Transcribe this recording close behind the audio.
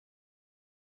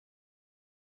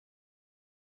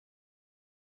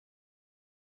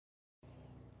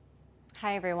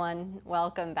Hi everyone,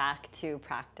 welcome back to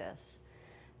practice.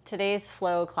 Today's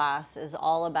flow class is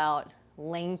all about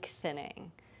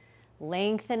lengthening.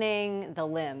 Lengthening the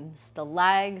limbs, the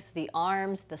legs, the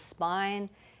arms, the spine,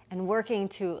 and working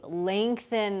to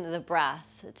lengthen the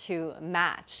breath to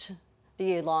match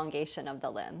the elongation of the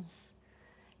limbs.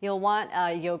 You'll want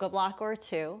a yoga block or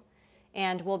two,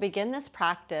 and we'll begin this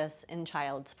practice in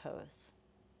child's pose.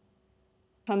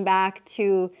 Come back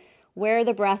to where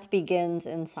the breath begins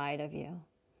inside of you.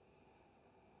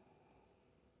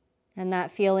 And that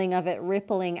feeling of it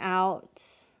rippling out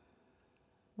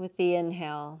with the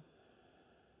inhale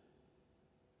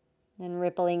and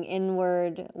rippling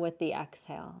inward with the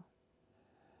exhale.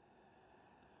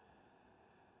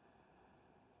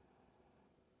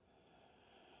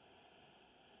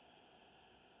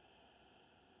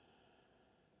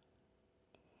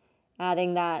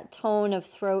 Adding that tone of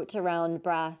throat around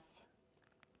breath.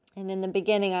 And in the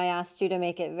beginning, I asked you to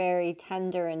make it very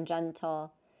tender and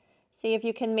gentle. See if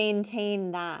you can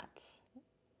maintain that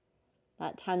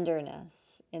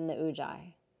tenderness in the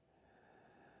ujjayi.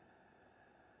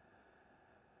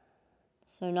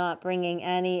 So not bringing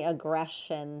any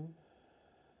aggression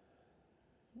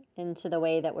into the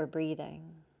way that we're breathing.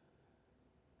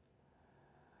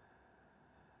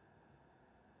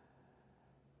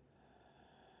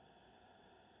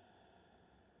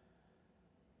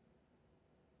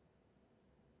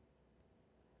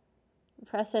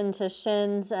 Press into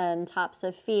shins and tops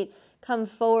of feet. Come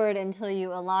forward until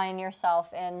you align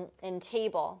yourself in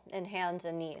table, in hands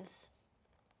and knees.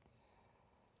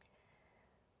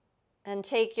 And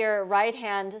take your right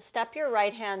hand, step your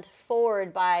right hand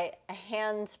forward by a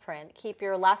handprint. Keep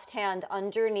your left hand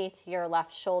underneath your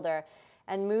left shoulder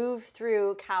and move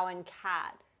through cow and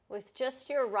cat with just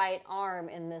your right arm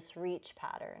in this reach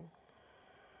pattern.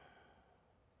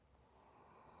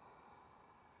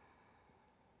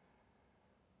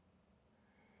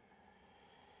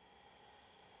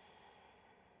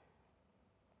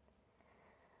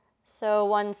 So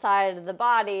one side of the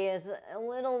body is a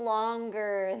little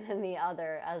longer than the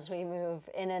other as we move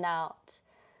in and out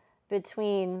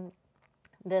between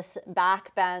this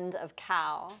back bend of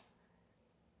cow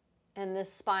and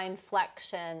this spine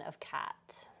flexion of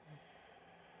cat.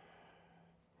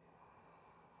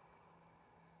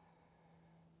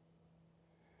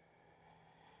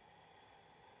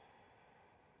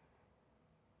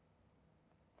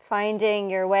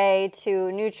 Finding your way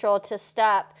to neutral to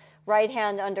step. Right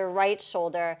hand under right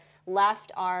shoulder,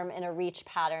 left arm in a reach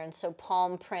pattern, so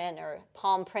palm print or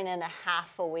palm print and a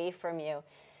half away from you.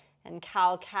 And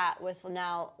cow cat with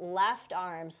now left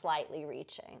arm slightly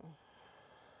reaching.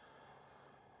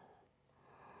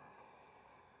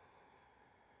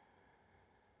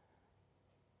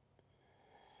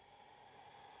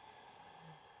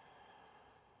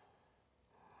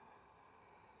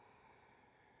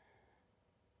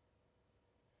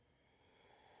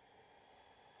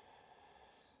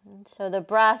 So the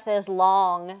breath is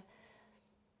long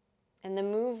and the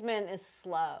movement is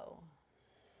slow.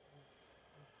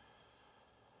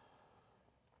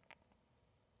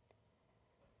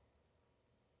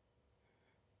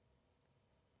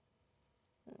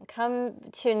 Come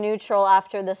to neutral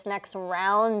after this next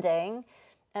rounding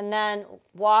and then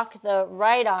walk the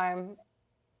right arm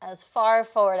as far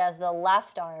forward as the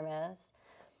left arm is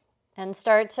and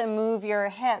start to move your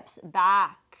hips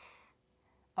back,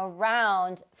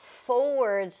 around,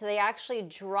 forward, so they actually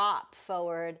drop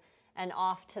forward and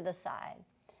off to the side.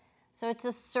 So it's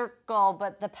a circle,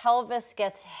 but the pelvis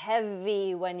gets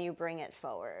heavy when you bring it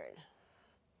forward.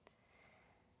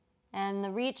 And the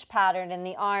reach pattern in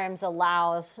the arms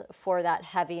allows for that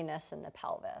heaviness in the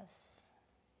pelvis.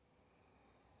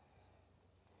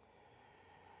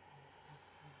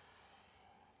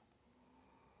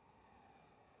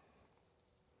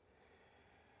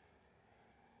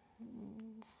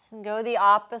 Go the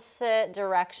opposite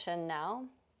direction now.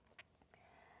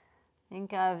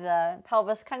 Think of the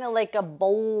pelvis kind of like a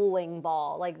bowling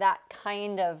ball, like that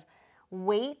kind of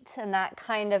weight and that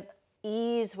kind of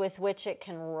ease with which it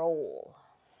can roll.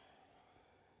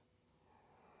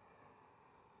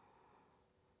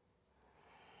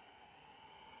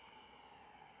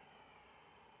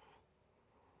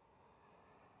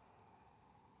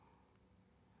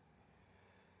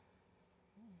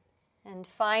 And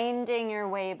finding your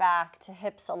way back to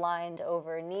hips aligned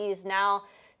over knees. Now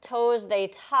toes, they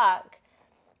tuck.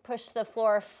 Push the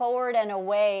floor forward and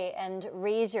away and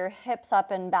raise your hips up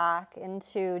and back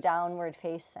into downward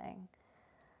facing.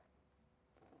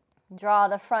 Draw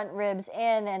the front ribs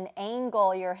in and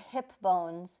angle your hip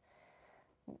bones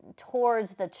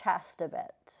towards the chest a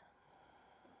bit.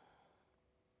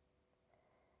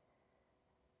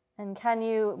 And can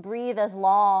you breathe as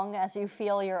long as you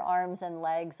feel your arms and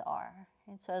legs are?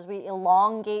 And so as we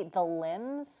elongate the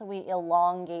limbs, we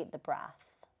elongate the breath.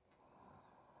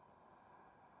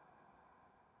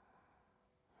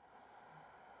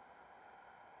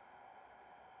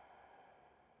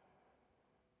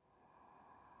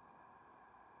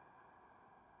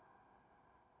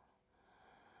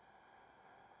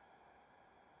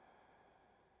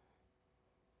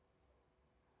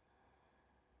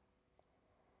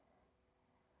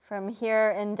 From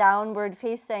here in downward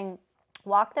facing,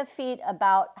 walk the feet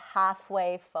about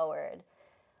halfway forward,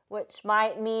 which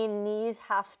might mean knees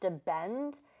have to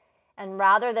bend. And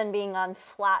rather than being on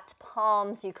flat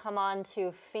palms, you come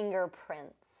onto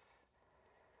fingerprints.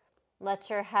 Let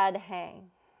your head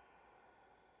hang.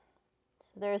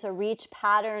 So there's a reach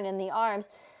pattern in the arms.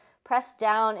 Press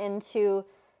down into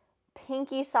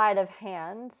pinky side of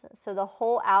hands, so the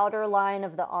whole outer line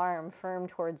of the arm firm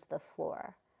towards the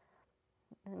floor.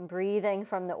 And breathing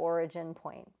from the origin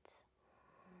point.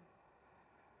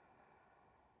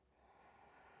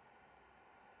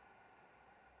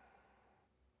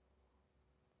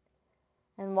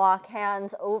 And walk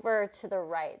hands over to the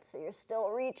right. So you're still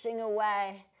reaching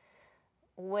away,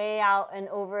 way out and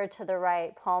over to the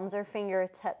right. Palms or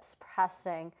fingertips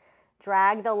pressing.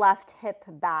 Drag the left hip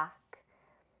back.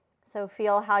 So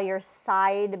feel how you're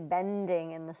side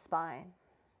bending in the spine.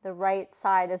 The right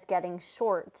side is getting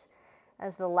short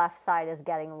as the left side is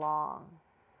getting long.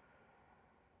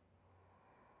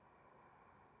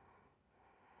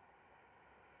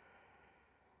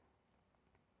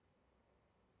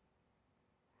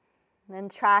 And then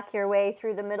track your way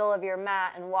through the middle of your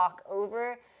mat and walk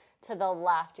over to the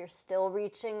left. You're still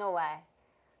reaching away.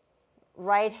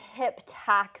 Right hip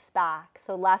tacks back.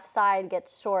 So left side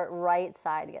gets short, right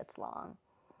side gets long.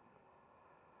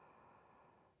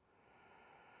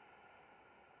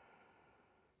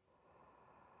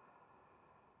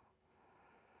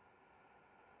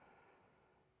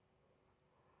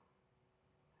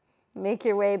 Make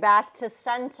your way back to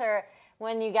center.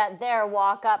 When you get there,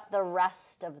 walk up the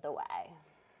rest of the way.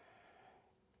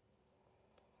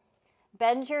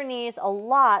 Bend your knees a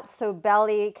lot so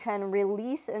belly can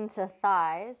release into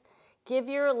thighs. Give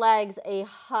your legs a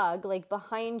hug, like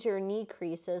behind your knee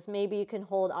creases. Maybe you can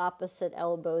hold opposite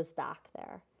elbows back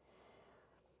there.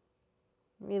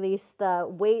 Release the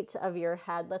weight of your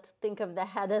head. Let's think of the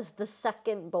head as the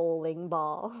second bowling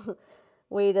ball.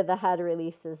 Weight of the head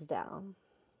releases down.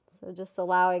 So just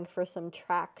allowing for some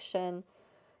traction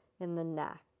in the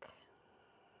neck.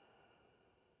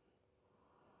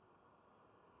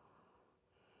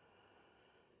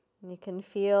 You can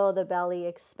feel the belly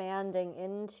expanding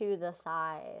into the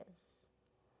thighs.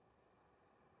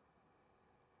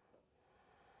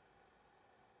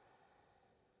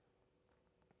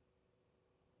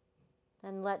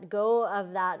 Then let go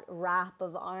of that wrap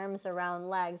of arms around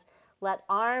legs. Let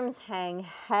arms hang,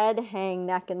 head hang,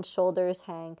 neck and shoulders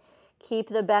hang. Keep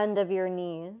the bend of your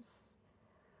knees.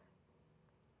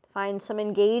 Find some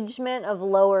engagement of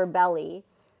lower belly.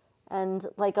 And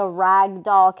like a rag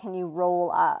doll, can you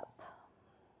roll up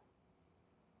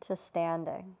to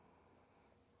standing?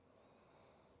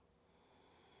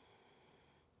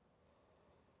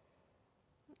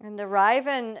 And arrive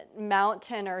in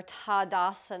mountain or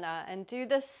Tadasana and do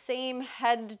the same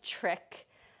head trick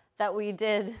that we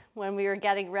did when we were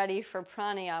getting ready for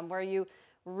pranayama, where you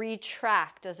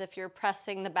retract as if you're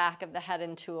pressing the back of the head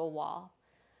into a wall.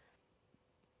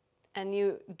 And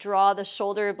you draw the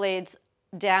shoulder blades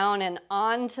down and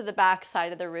onto the back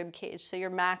side of the rib cage. So you're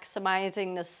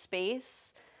maximizing the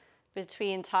space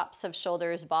between tops of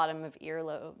shoulders, bottom of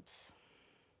earlobes.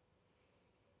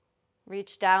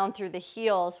 Reach down through the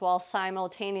heels while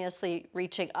simultaneously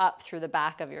reaching up through the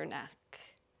back of your neck.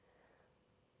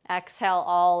 Exhale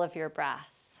all of your breath.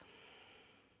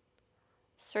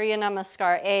 Surya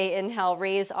Namaskar A, inhale,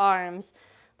 raise arms,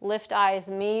 lift eyes,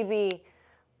 maybe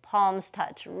palms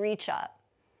touch, reach up.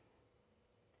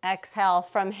 Exhale,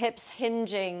 from hips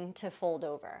hinging to fold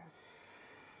over.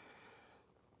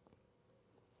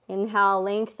 Inhale,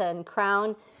 lengthen,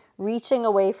 crown reaching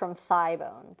away from thigh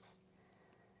bones.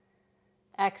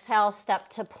 Exhale, step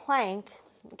to plank.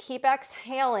 Keep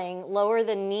exhaling, lower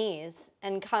the knees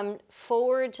and come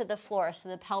forward to the floor so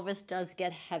the pelvis does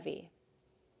get heavy.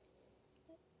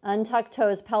 Untuck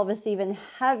toes, pelvis even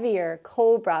heavier,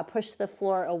 cobra, push the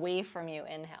floor away from you,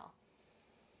 inhale.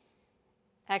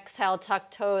 Exhale,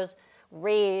 tuck toes,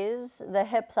 raise the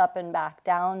hips up and back,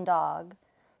 down dog.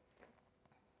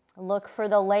 Look for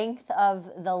the length of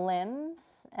the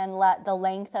limbs and let the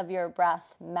length of your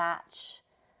breath match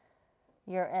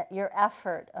your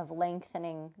effort of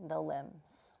lengthening the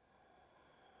limbs.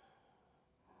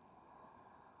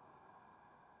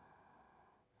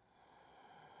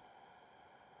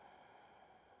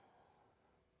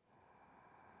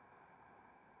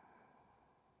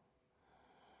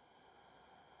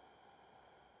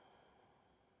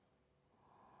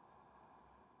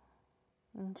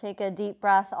 And take a deep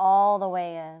breath all the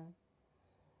way in.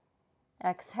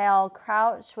 Exhale,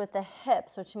 crouch with the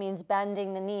hips, which means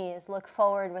bending the knees. Look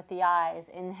forward with the eyes.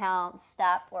 Inhale,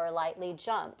 step or lightly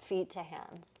jump, feet to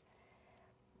hands.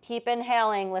 Keep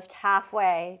inhaling, lift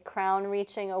halfway, crown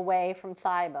reaching away from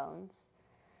thigh bones.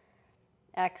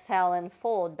 Exhale and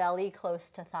fold, belly close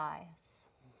to thighs.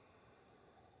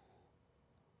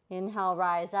 Inhale,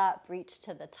 rise up, reach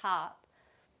to the top.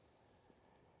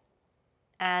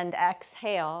 And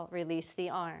exhale, release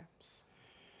the arms.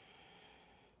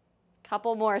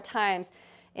 Couple more times.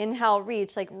 Inhale,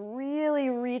 reach, like really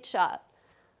reach up.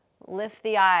 Lift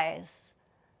the eyes.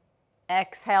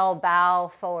 Exhale, bow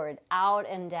forward, out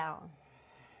and down.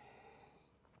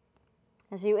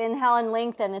 As you inhale and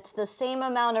lengthen, it's the same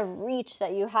amount of reach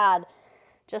that you had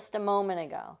just a moment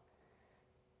ago.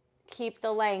 Keep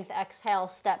the length. Exhale,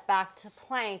 step back to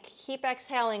plank. Keep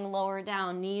exhaling, lower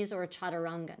down, knees or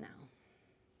chaturanga now.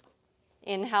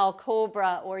 Inhale,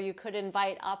 cobra, or you could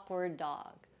invite upward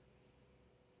dog.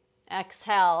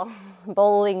 Exhale,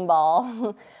 bowling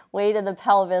ball. Weight of the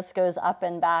pelvis goes up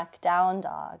and back, down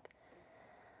dog.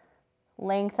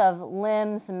 Length of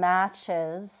limbs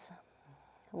matches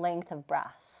length of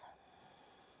breath.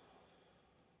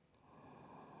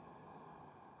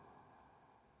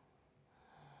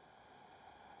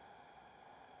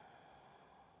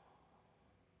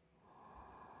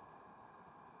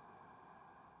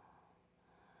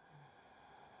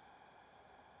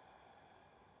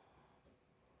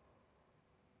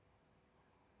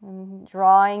 And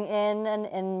drawing in an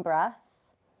in-breath.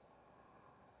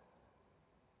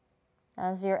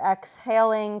 As you're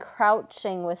exhaling,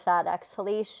 crouching with that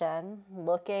exhalation,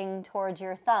 looking towards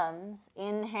your thumbs.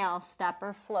 Inhale, step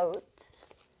or float.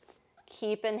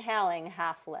 Keep inhaling,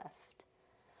 half lift.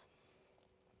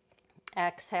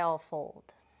 Exhale,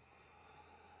 fold.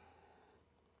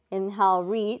 Inhale,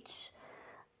 reach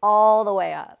all the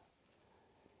way up.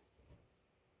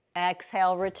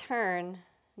 Exhale, return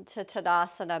to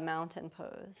Tadasana, mountain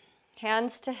pose.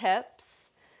 Hands to hips.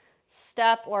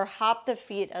 Step or hop the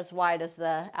feet as wide as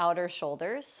the outer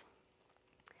shoulders.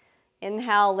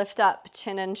 Inhale, lift up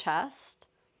chin and chest.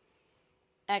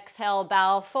 Exhale,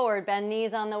 bow forward, bend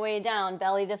knees on the way down,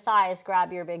 belly to thighs,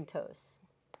 grab your big toes.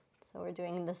 So we're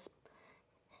doing this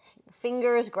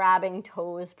fingers grabbing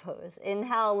toes pose.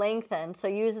 Inhale, lengthen. So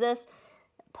use this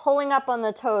pulling up on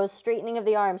the toes, straightening of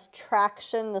the arms,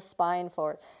 traction the spine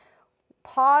forward.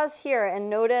 Pause here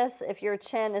and notice if your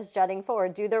chin is jutting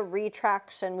forward. Do the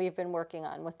retraction we've been working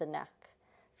on with the neck.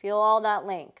 Feel all that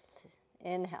length.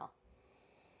 Inhale.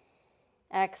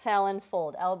 Exhale and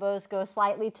fold. Elbows go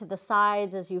slightly to the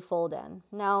sides as you fold in.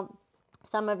 Now,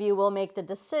 some of you will make the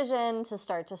decision to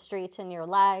start to straighten your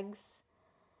legs.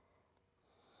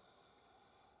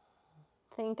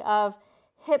 Think of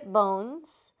hip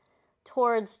bones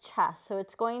towards chest. So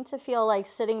it's going to feel like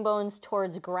sitting bones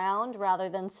towards ground rather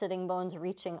than sitting bones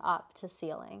reaching up to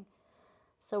ceiling.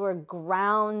 So we're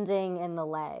grounding in the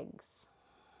legs.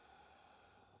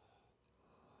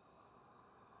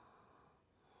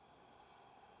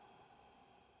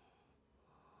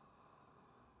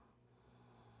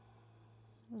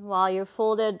 While you're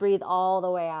folded, breathe all the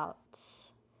way out.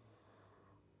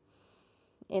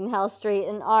 Inhale,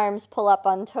 straighten arms, pull up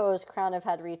on toes, crown of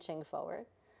head reaching forward.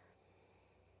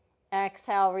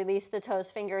 Exhale, release the toes,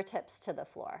 fingertips to the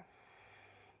floor.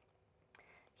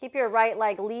 Keep your right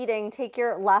leg leading. Take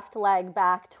your left leg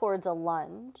back towards a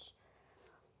lunge.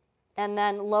 And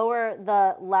then lower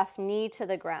the left knee to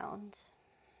the ground.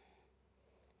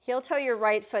 Heel toe your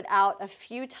right foot out a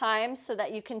few times so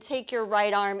that you can take your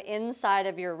right arm inside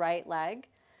of your right leg.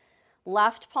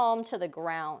 Left palm to the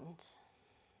ground.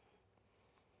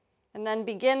 And then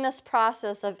begin this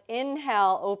process of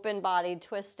inhale, open-bodied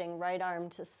twisting, right arm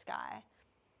to sky.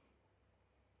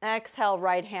 Exhale,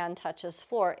 right hand touches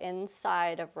floor,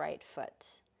 inside of right foot.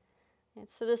 And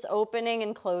so this opening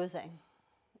and closing.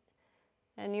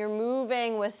 And you're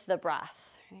moving with the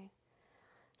breath. Right?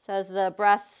 So as the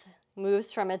breath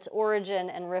moves from its origin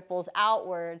and ripples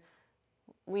outward,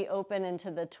 we open into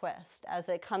the twist. As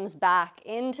it comes back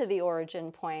into the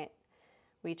origin point,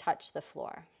 we touch the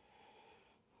floor.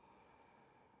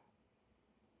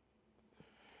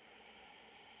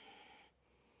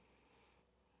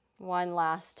 One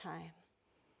last time.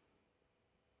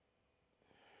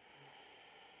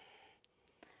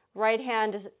 Right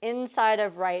hand is inside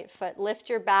of right foot. Lift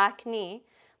your back knee.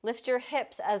 Lift your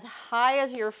hips as high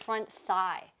as your front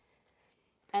thigh.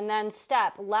 And then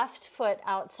step left foot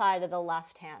outside of the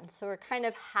left hand. So we're kind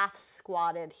of half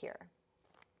squatted here.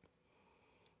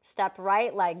 Step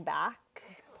right leg back.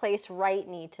 Place right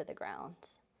knee to the ground.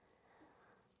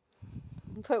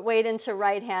 Put weight into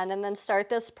right hand and then start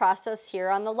this process here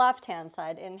on the left hand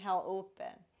side. Inhale,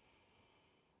 open.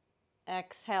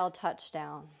 Exhale, touch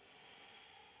down.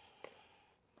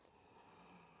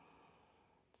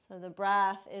 So the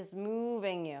breath is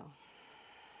moving you.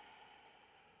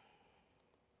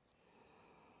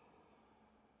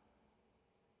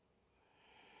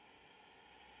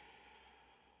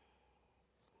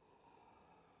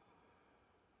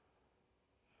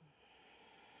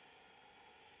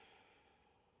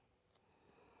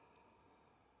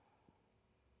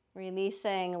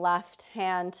 Releasing left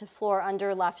hand to floor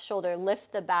under left shoulder.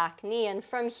 Lift the back knee. And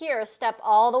from here, step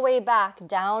all the way back,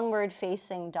 downward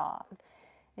facing dog.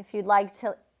 If you'd like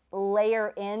to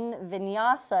layer in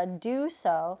vinyasa, do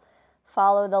so.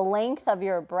 Follow the length of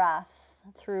your breath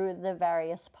through the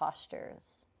various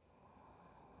postures.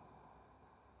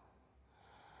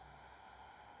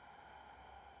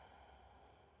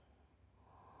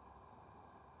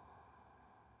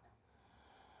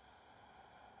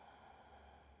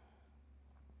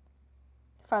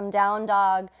 From down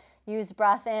dog, use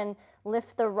breath in,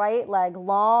 lift the right leg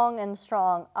long and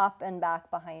strong up and back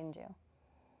behind you.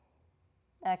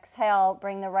 Exhale,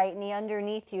 bring the right knee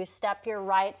underneath you, step your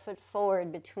right foot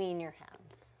forward between your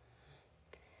hands.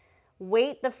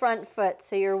 Weight the front foot,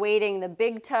 so you're weighting the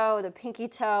big toe, the pinky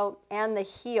toe, and the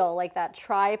heel, like that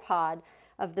tripod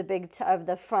of the big toe, of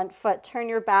the front foot. Turn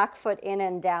your back foot in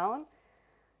and down,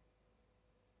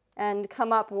 and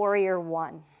come up, warrior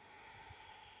one.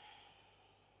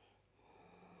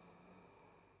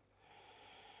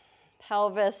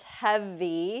 Pelvis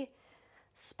heavy,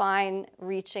 spine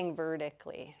reaching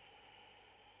vertically.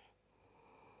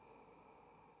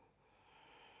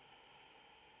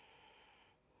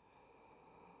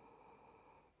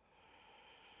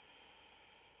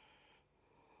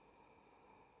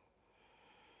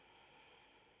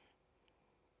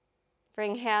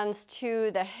 Bring hands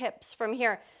to the hips from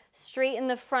here. Straighten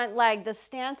the front leg. The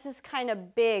stance is kind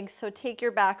of big, so take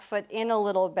your back foot in a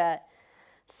little bit,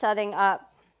 setting up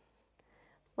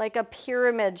like a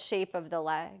pyramid shape of the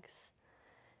legs.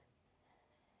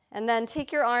 And then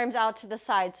take your arms out to the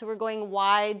side, so we're going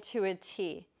wide to a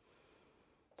T.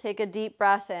 Take a deep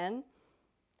breath in.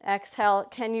 Exhale,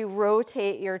 can you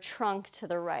rotate your trunk to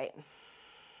the right?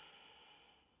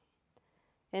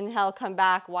 Inhale, come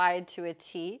back wide to a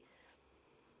T.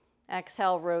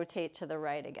 Exhale, rotate to the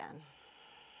right again.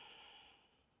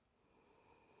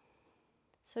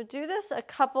 So do this a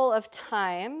couple of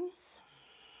times.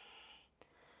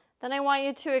 Then I want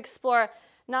you to explore,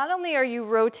 not only are you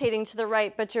rotating to the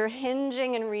right, but you're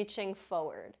hinging and reaching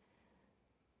forward.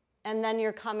 And then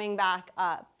you're coming back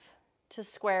up to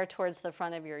square towards the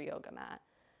front of your yoga mat.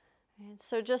 Right?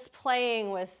 So just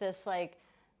playing with this like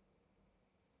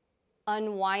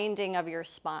unwinding of your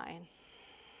spine.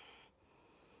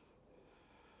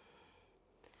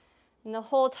 And the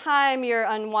whole time you're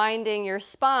unwinding your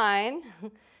spine,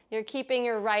 you're keeping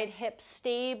your right hip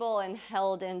stable and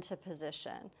held into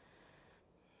position.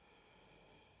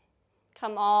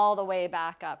 Come all the way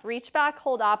back up. Reach back,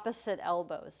 hold opposite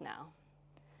elbows now.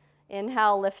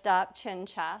 Inhale, lift up, chin,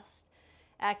 chest.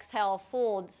 Exhale,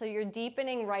 fold. So you're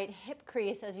deepening right hip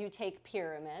crease as you take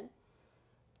pyramid.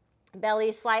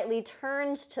 Belly slightly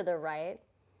turns to the right.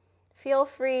 Feel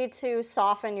free to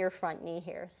soften your front knee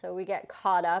here. So we get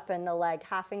caught up in the leg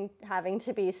having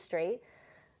to be straight,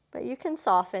 but you can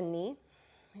soften knee.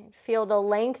 Feel the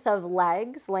length of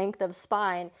legs, length of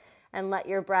spine, and let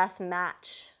your breath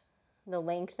match the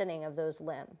lengthening of those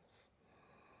limbs.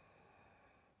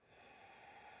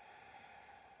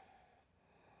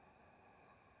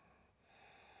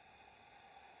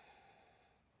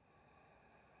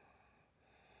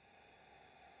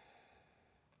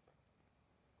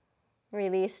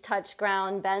 Release, touch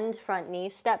ground, bend front knee,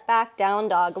 step back, down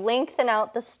dog. Lengthen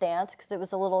out the stance because it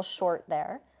was a little short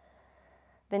there.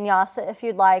 Vinyasa if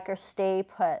you'd like, or stay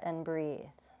put and breathe.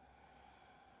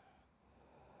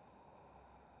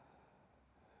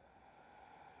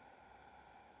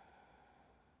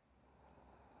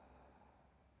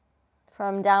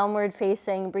 From downward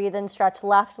facing, breathe and stretch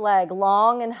left leg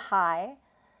long and high.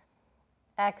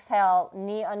 Exhale,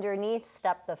 knee underneath,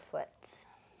 step the foot.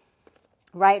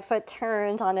 Right foot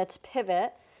turns on its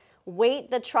pivot. Weight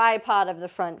the tripod of the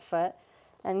front foot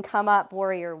and come up,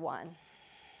 warrior one.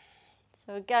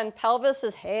 So again, pelvis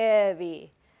is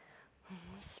heavy.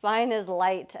 Spine is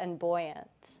light and buoyant.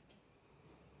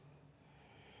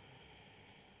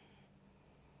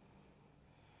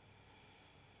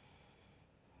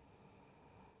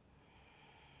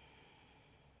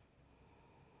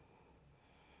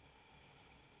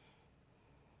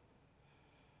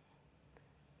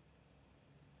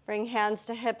 Bring hands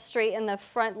to hips, straighten the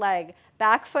front leg.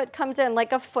 Back foot comes in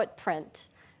like a footprint.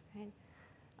 Right?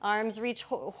 Arms reach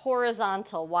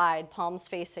horizontal, wide, palms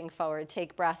facing forward.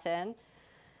 Take breath in.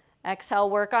 Exhale,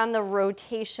 work on the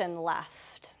rotation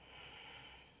left.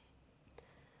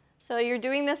 So you're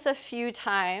doing this a few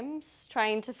times,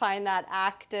 trying to find that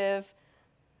active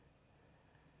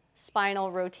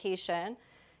spinal rotation.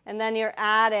 And then you're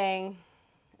adding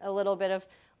a little bit of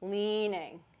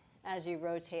leaning as you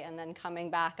rotate and then coming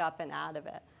back up and out of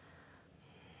it.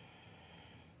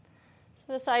 So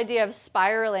this idea of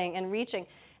spiraling and reaching.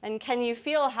 And can you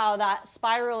feel how that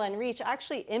spiral and reach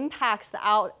actually impacts the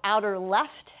outer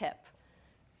left hip?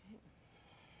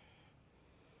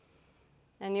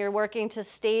 And you're working to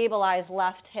stabilize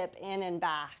left hip in and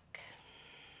back.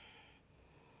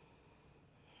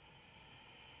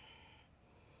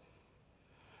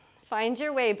 Find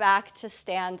your way back to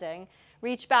standing.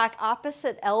 Reach back,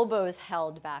 opposite elbows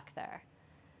held back there.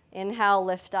 Inhale,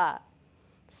 lift up.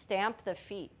 Stamp the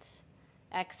feet.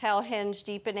 Exhale, hinge,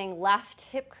 deepening left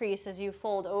hip crease as you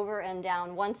fold over and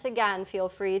down. Once again, feel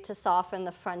free to soften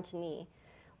the front knee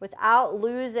without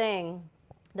losing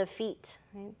the feet.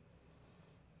 Right?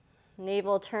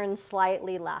 Navel turns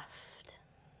slightly left.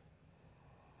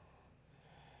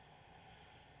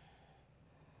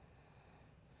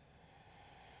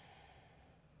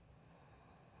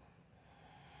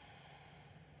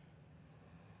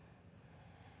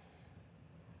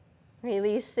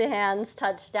 Release the hands,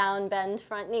 touch down, bend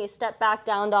front knee. Step back,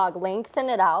 down dog, lengthen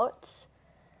it out.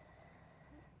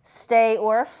 Stay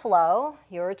or flow,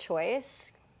 your choice.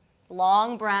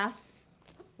 Long breath,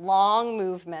 long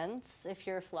movements if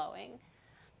you're flowing.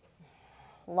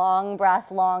 Long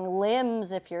breath, long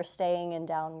limbs if you're staying in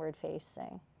downward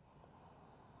facing.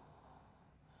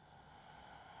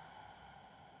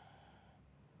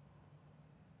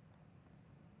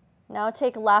 Now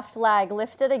take left leg,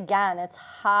 lift it again. It's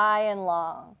high and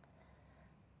long.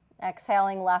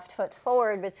 Exhaling left foot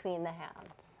forward between the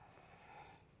hands.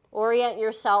 Orient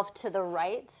yourself to the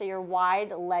right so you're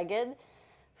wide-legged,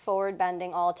 forward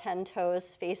bending all 10 toes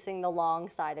facing the long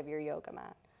side of your yoga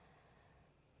mat.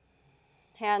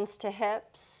 Hands to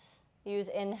hips. Use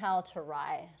inhale to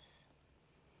rise.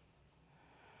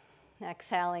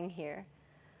 Exhaling here.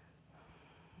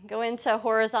 Go into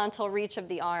horizontal reach of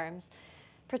the arms.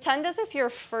 Pretend as if you're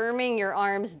firming your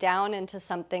arms down into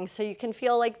something so you can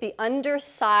feel like the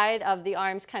underside of the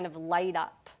arms kind of light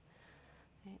up.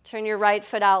 Turn your right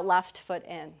foot out, left foot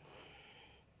in.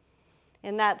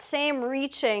 In that same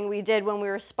reaching we did when we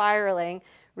were spiraling,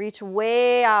 reach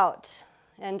way out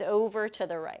and over to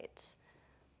the right.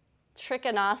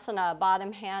 Trikonasana,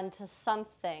 bottom hand to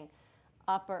something,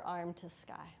 upper arm to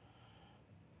sky.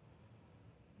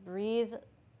 Breathe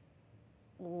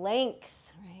length,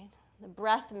 right? The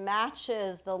breath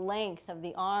matches the length of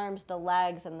the arms, the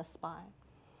legs, and the spine.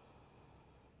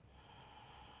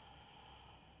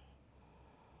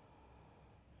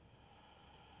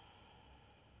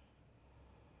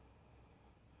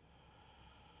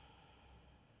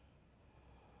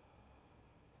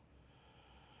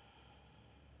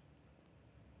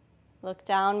 Look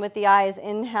down with the eyes.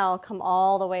 Inhale, come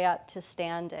all the way up to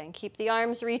standing. Keep the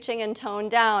arms reaching and tone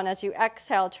down. As you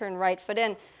exhale, turn right foot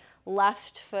in,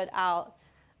 left foot out,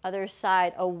 other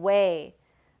side, away,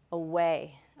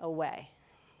 away, away.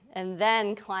 And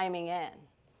then climbing in.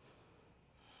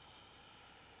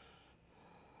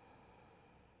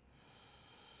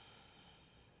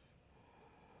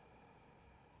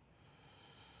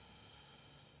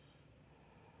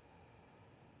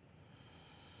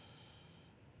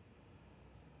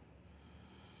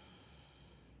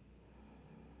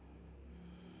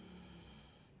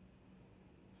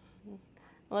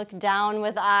 Look down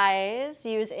with eyes.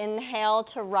 Use inhale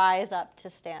to rise up to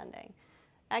standing.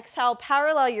 Exhale,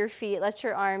 parallel your feet. Let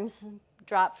your arms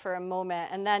drop for a moment.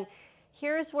 And then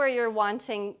here's where you're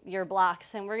wanting your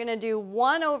blocks. And we're going to do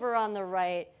one over on the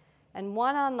right and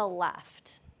one on the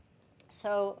left.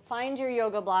 So find your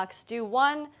yoga blocks. Do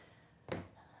one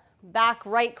back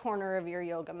right corner of your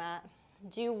yoga mat.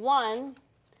 Do one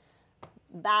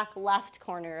back left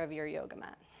corner of your yoga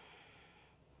mat.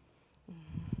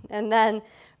 And then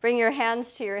bring your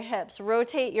hands to your hips.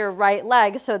 Rotate your right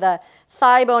leg so the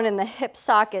thigh bone in the hip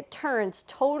socket turns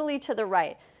totally to the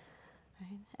right.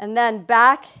 And then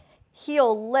back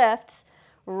heel lifts,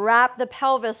 wrap the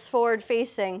pelvis forward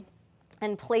facing,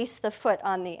 and place the foot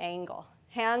on the angle.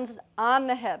 Hands on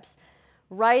the hips.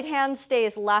 Right hand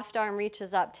stays, left arm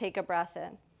reaches up. Take a breath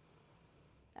in.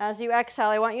 As you exhale,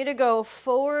 I want you to go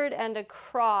forward and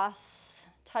across,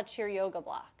 touch your yoga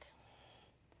block.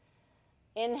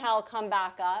 Inhale, come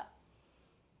back up.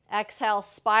 Exhale,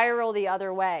 spiral the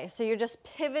other way. So you're just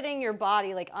pivoting your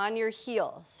body like on your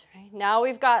heels. Right? Now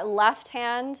we've got left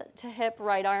hand to hip,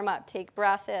 right arm up. Take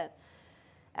breath in.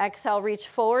 Exhale, reach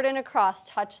forward and across.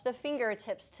 Touch the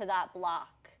fingertips to that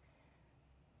block.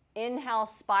 Inhale,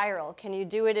 spiral. Can you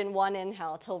do it in one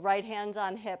inhale? Till right hand's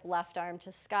on hip, left arm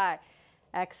to sky.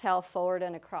 Exhale, forward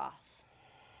and across.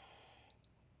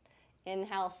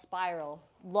 Inhale, spiral.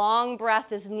 Long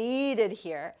breath is needed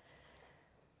here.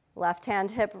 Left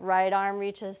hand hip, right arm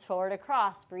reaches forward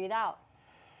across. Breathe out.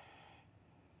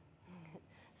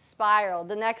 Spiral.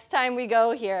 The next time we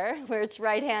go here, where it's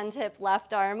right hand hip,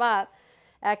 left arm up,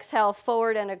 exhale,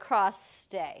 forward and across,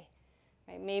 stay.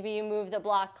 Right, maybe you move the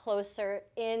block closer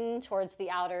in towards the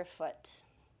outer foot.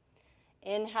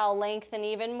 Inhale, lengthen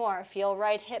even more. Feel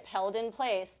right hip held in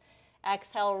place.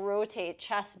 Exhale, rotate,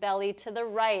 chest, belly to the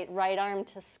right, right arm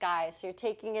to sky. So you're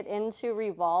taking it into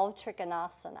revolve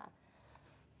trikonasana.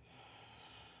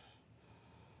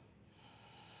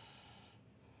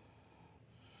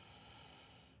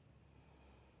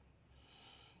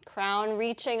 Crown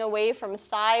reaching away from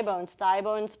thigh bones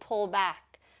pull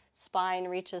back, spine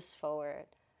reaches forward.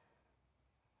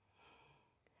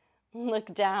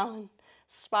 Look down,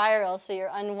 spiral, so you're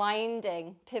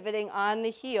unwinding, pivoting on the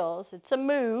heels. It's a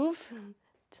move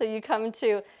till you come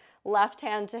to left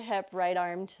hand to hip, right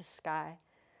arm to sky.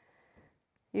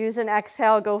 Use an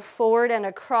exhale, go forward and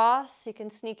across. You can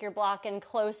sneak your block in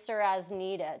closer as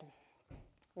needed.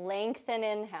 Lengthen,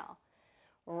 inhale,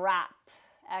 wrap,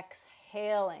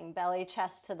 exhaling, belly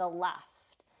chest to the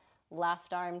left,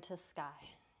 left arm to sky.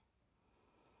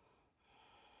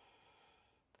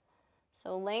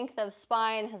 So length of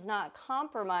spine has not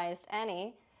compromised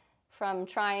any from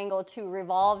triangle to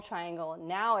revolve triangle.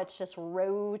 Now it's just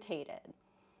rotated.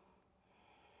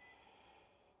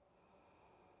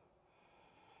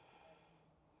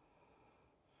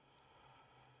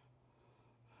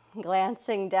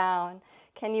 Glancing down,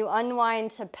 can you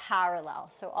unwind to parallel?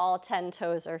 So all 10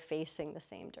 toes are facing the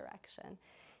same direction.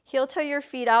 Heel toe your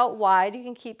feet out wide. You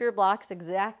can keep your blocks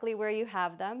exactly where you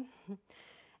have them.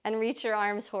 And reach your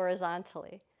arms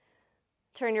horizontally.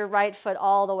 Turn your right foot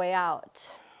all the way out.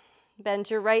 Bend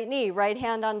your right knee, right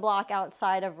hand on block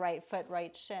outside of right foot,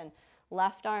 right shin.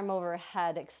 Left arm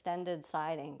overhead, extended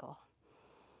side angle.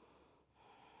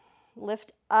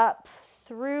 Lift up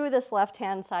through this left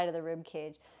hand side of the rib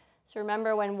cage. So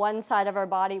remember when one side of our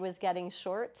body was getting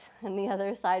short and the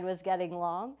other side was getting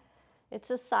long? It's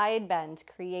a side bend,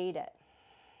 create it.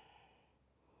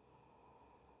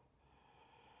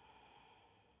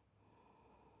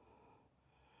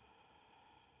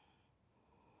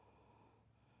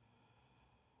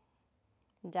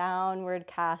 Downward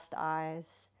cast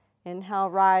eyes. Inhale,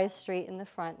 rise, straighten the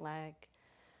front leg.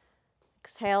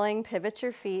 Exhaling, pivot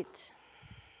your feet.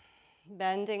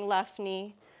 Bending left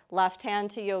knee, left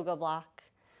hand to yoga block.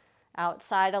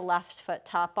 Outside of left foot,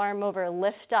 top arm over,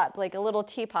 lift up like a little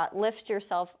teapot. Lift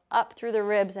yourself up through the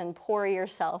ribs and pour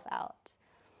yourself out.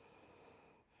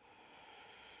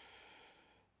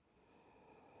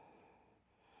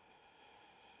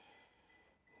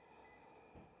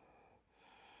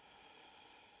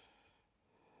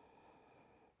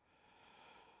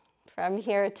 From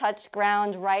here, touch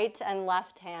ground, right and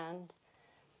left hand.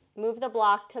 Move the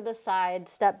block to the side,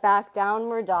 step back,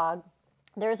 downward dog.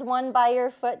 There's one by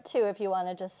your foot too if you want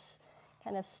to just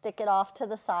kind of stick it off to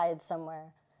the side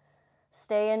somewhere.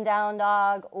 Stay in down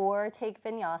dog or take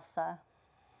vinyasa.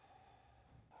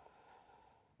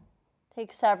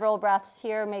 Take several breaths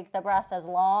here, make the breath as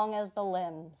long as the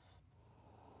limbs.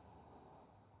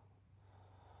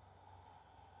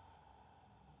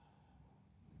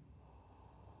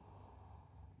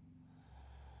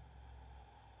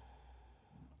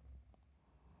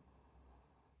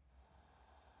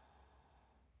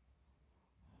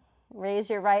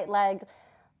 Raise your right leg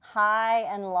high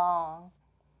and long.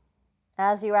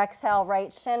 As you exhale,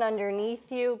 right shin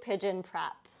underneath you, pigeon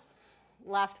prep.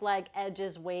 Left leg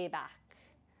edges way back.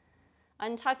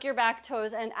 Untuck your back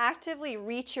toes and actively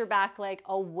reach your back leg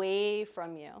away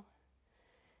from you.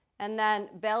 And then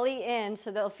belly in,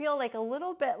 so they'll feel like a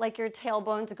little bit like your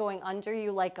tailbone's going under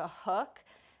you like a hook,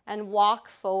 and walk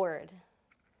forward.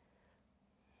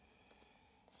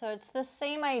 So it's the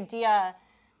same idea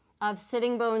of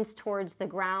sitting bones towards the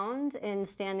ground in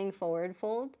standing forward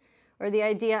fold, or the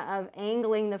idea of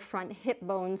angling the front hip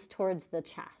bones towards the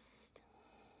chest,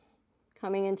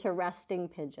 coming into resting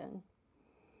pigeon.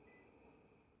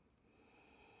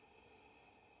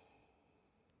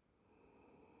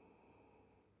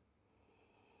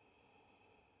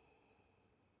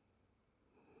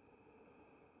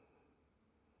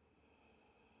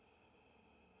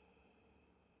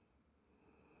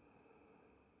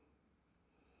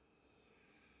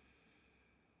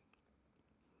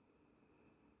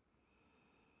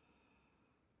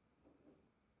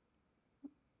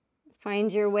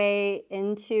 Find your way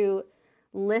into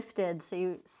lifted, so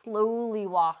you slowly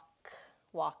walk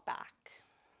back.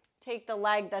 Take the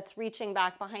leg that's reaching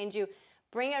back behind you,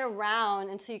 bring it around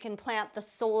until you can plant the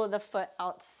sole of the foot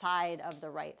outside of the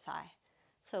right thigh.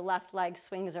 So left leg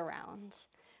swings around.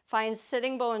 Find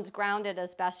sitting bones grounded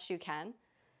as best you can.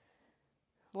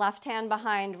 Left hand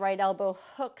behind, right elbow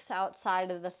hooks outside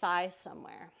of the thigh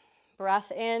somewhere.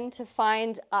 Breath in to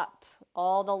find up,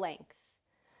 all the length.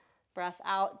 Breath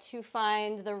out to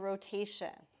find the rotation.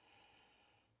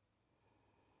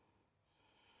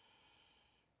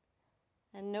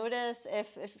 And notice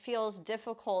if it feels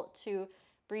difficult to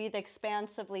breathe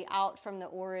expansively out from the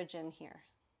origin here.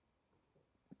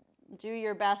 Do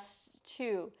your best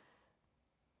to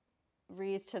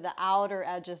breathe to the outer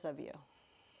edges of you.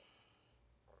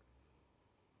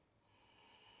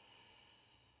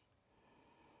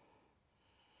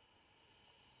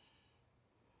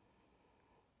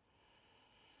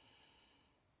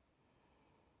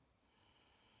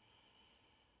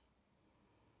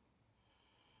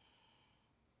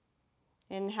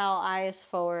 Inhale, eyes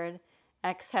forward.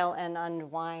 Exhale and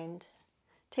unwind.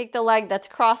 Take the leg that's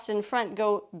crossed in front,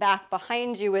 go back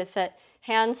behind you with it.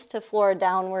 Hands to floor,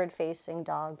 downward facing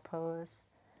dog pose.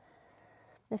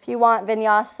 If you want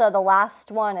vinyasa, the last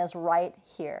one is right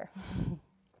here.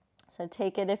 So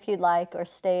take it if you'd like, or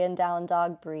stay in down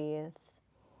dog, breathe.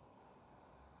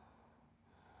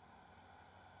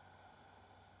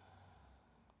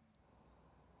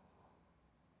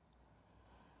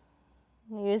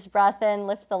 Use breath in,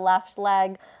 lift the left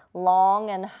leg long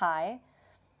and high.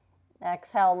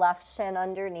 Exhale, left shin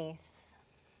underneath.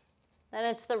 Then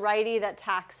it's the righty that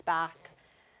tacks back.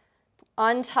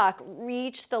 Untuck,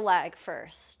 reach the leg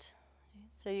first.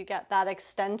 So you get that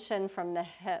extension from the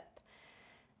hip.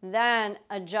 Then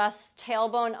adjust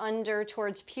tailbone under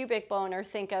towards pubic bone, or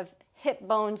think of hip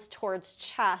bones towards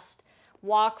chest.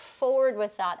 Walk forward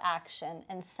with that action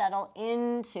and settle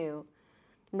into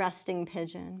resting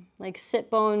pigeon, like sit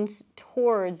bones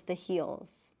towards the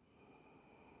heels.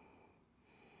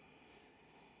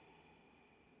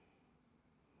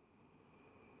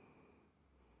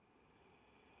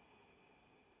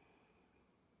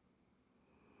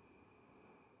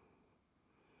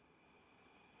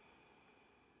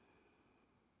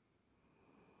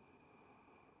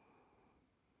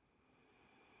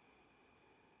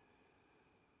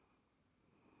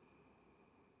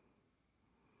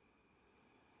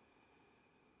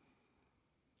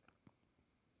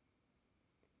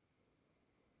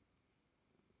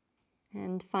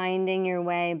 And finding your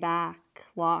way back,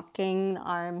 walking the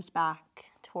arms back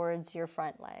towards your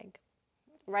front leg.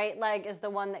 Right leg is the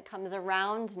one that comes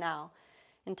around now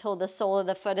until the sole of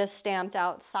the foot is stamped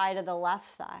outside of the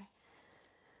left thigh.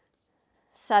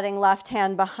 Setting left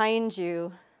hand behind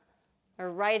you,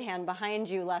 or right hand behind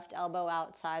you, left elbow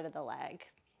outside of the leg.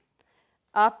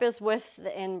 Up is with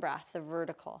the in-breath, the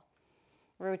vertical.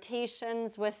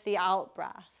 Rotations with the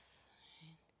out-breath.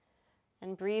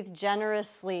 And breathe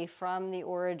generously from the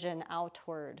origin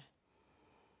outward.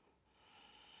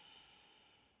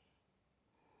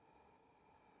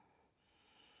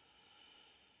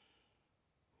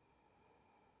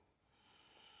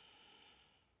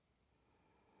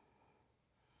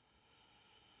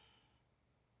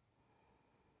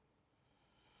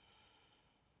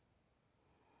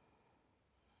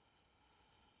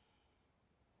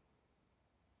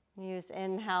 Use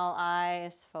inhale,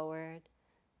 eyes forward.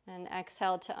 And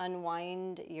exhale to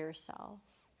unwind yourself.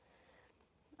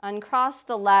 Uncross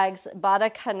the legs,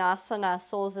 Baddha Konasana,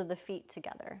 soles of the feet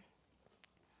together.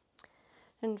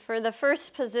 And for the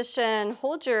first position,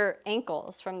 hold your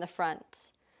ankles from the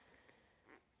front.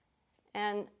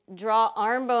 And draw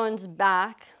arm bones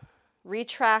back,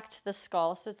 retract the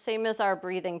skull. So it's same as our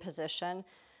breathing position.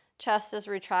 Chest is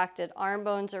retracted, arm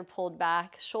bones are pulled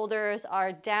back, shoulders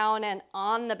are down and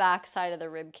on the back side of the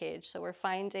rib cage. So we're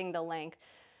finding the length.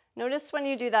 Notice when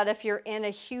you do that, if you're in a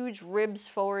huge ribs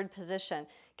forward position,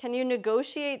 can you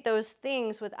negotiate those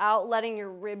things without letting your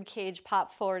rib cage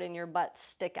pop forward and your butt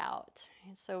stick out?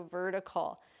 So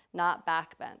vertical, not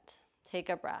back bent. Take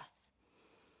a breath.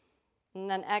 And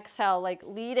then exhale, like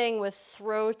leading with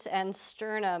throat and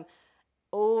sternum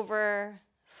over,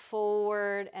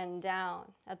 forward, and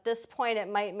down. At this point, it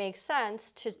might make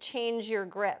sense to change your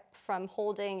grip from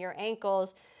holding your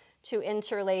ankles to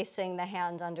interlacing the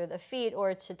hands under the feet,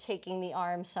 or to taking the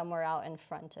arm somewhere out in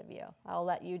front of you. I'll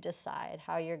let you decide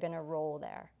how you're going to roll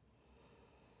there.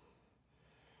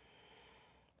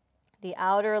 The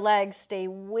outer legs stay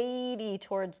weighty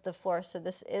towards the floor, so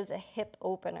this is a hip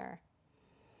opener.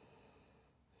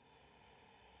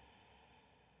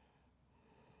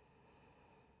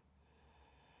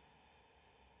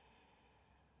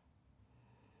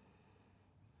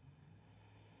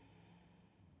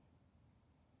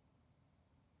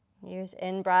 Use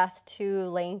in-breath to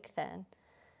lengthen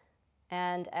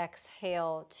and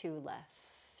exhale to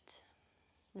lift.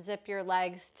 Zip your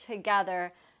legs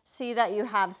together. See that you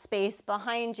have space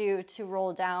behind you to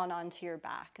roll down onto your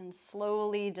back and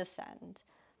slowly descend.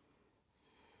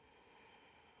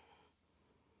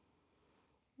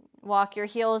 Walk your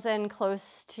heels in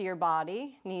close to your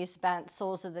body, knees bent,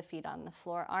 soles of the feet on the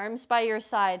floor, arms by your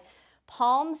side,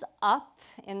 palms up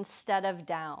instead of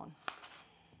down.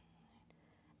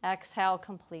 Exhale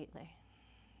completely.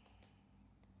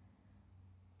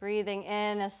 Breathing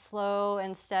in as slow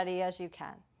and steady as you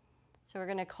can. So we're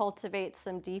going to cultivate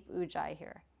some deep ujjayi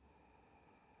here.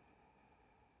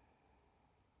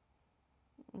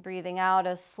 Breathing out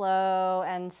as slow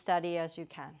and steady as you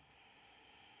can.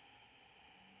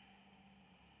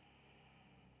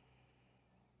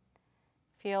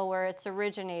 Feel where it's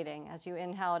originating. As you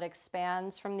inhale, it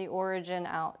expands from the origin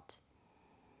out.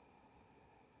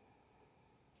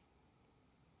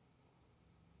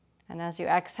 And as you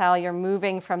exhale, you're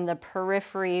moving from the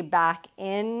periphery back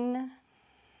in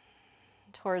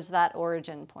towards that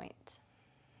origin point.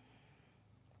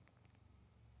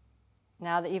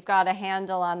 Now that you've got a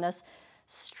handle on this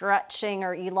stretching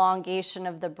or elongation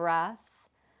of the breath,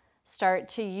 start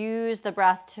to use the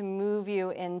breath to move you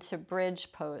into bridge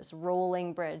pose,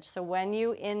 rolling bridge. So when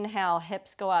you inhale,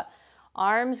 hips go up,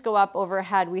 arms go up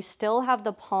overhead. We still have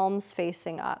the palms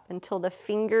facing up until the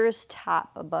fingers tap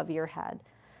above your head.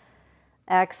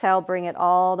 Exhale, bring it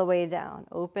all the way down,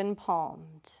 open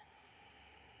palmed.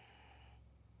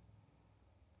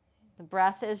 The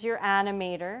breath is your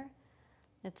animator.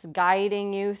 It's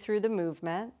guiding you through the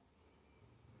movement.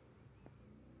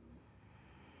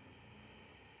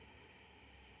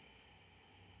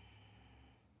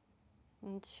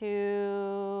 And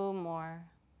 2 more.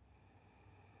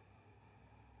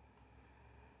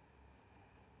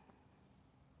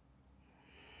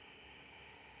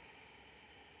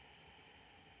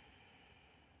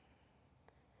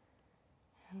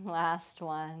 Last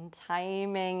one,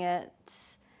 timing it.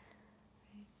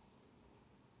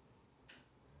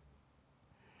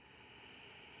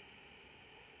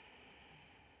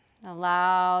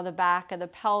 Allow the back of the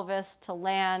pelvis to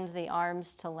land, the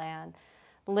arms to land.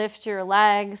 Lift your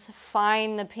legs,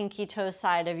 find the pinky toe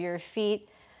side of your feet,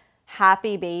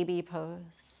 happy baby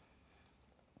pose.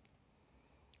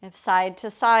 If side to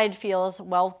side feels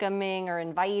welcoming or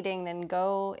inviting, then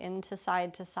go into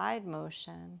side to side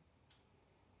motion.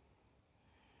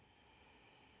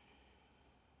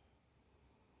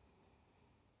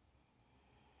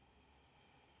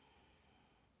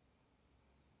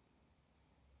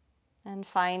 And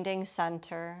finding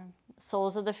center.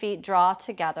 Soles of the feet draw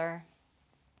together.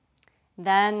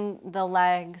 Then the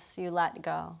legs you let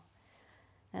go.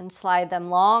 And slide them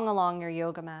long along your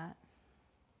yoga mat.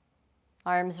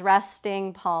 Arms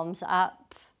resting, palms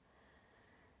up.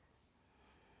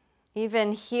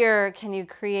 Even here, can you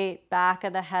create back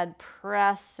of the head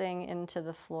pressing into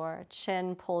the floor,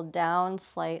 chin pulled down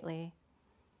slightly.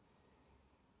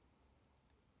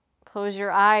 Close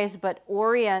your eyes, but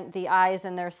orient the eyes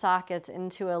and their sockets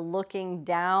into a looking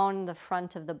down the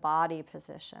front of the body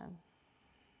position.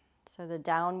 So the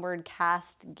downward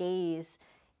cast gaze,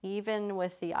 even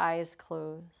with the eyes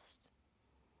closed.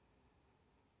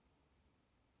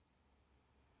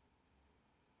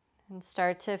 And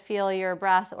start to feel your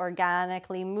breath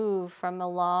organically move from a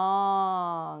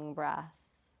long breath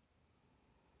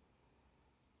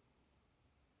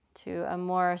to a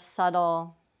more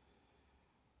subtle,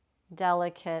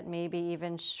 delicate, maybe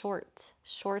even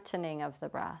shortening of the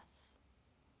breath.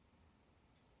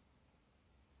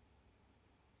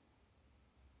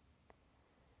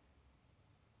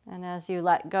 And as you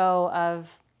let go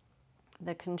of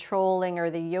the controlling or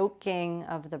the yoking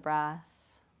of the breath,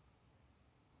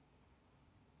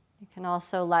 you can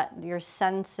also let your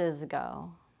senses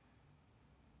go.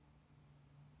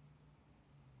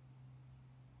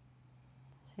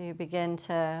 So you begin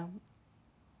to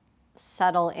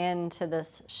settle into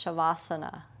this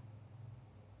shavasana.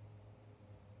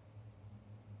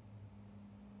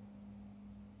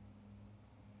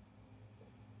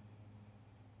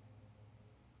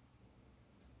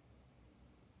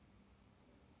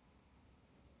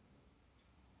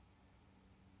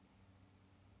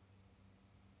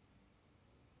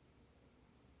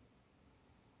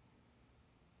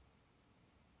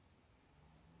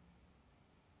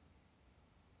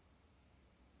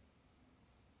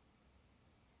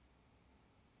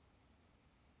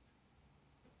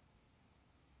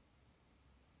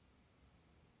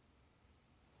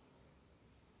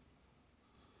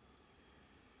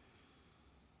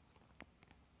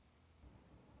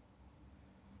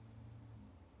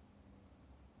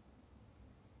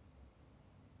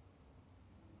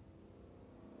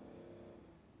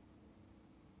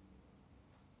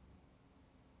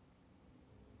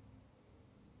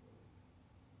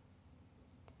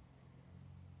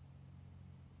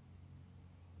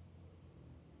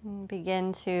 And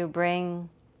begin to bring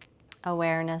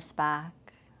awareness back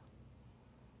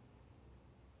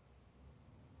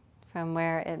from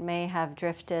where it may have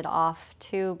drifted off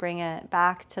to bring it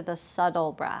back to the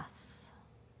subtle breath.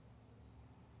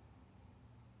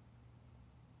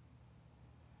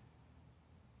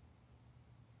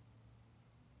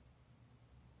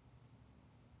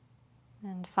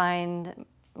 And find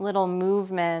little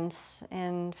movements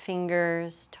in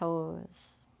fingers, toes.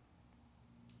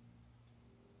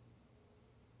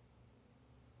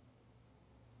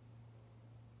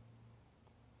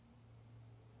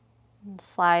 And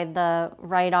slide the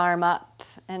right arm up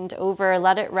and over,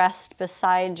 let it rest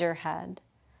beside your head.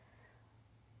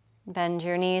 Bend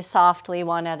your knees softly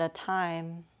one at a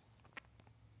time.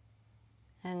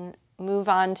 And move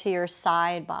on to your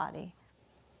side body.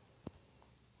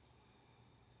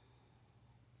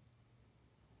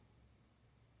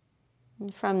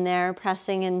 And from there,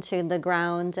 pressing into the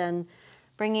ground and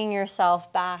bringing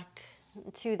yourself back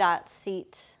to that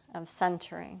seat of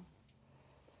centering.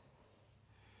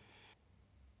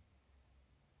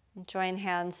 Join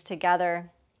hands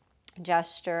together,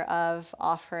 gesture of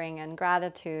offering and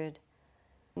gratitude.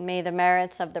 May the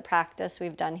merits of the practice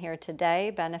we've done here today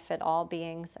benefit all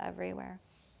beings everywhere.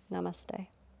 Namaste.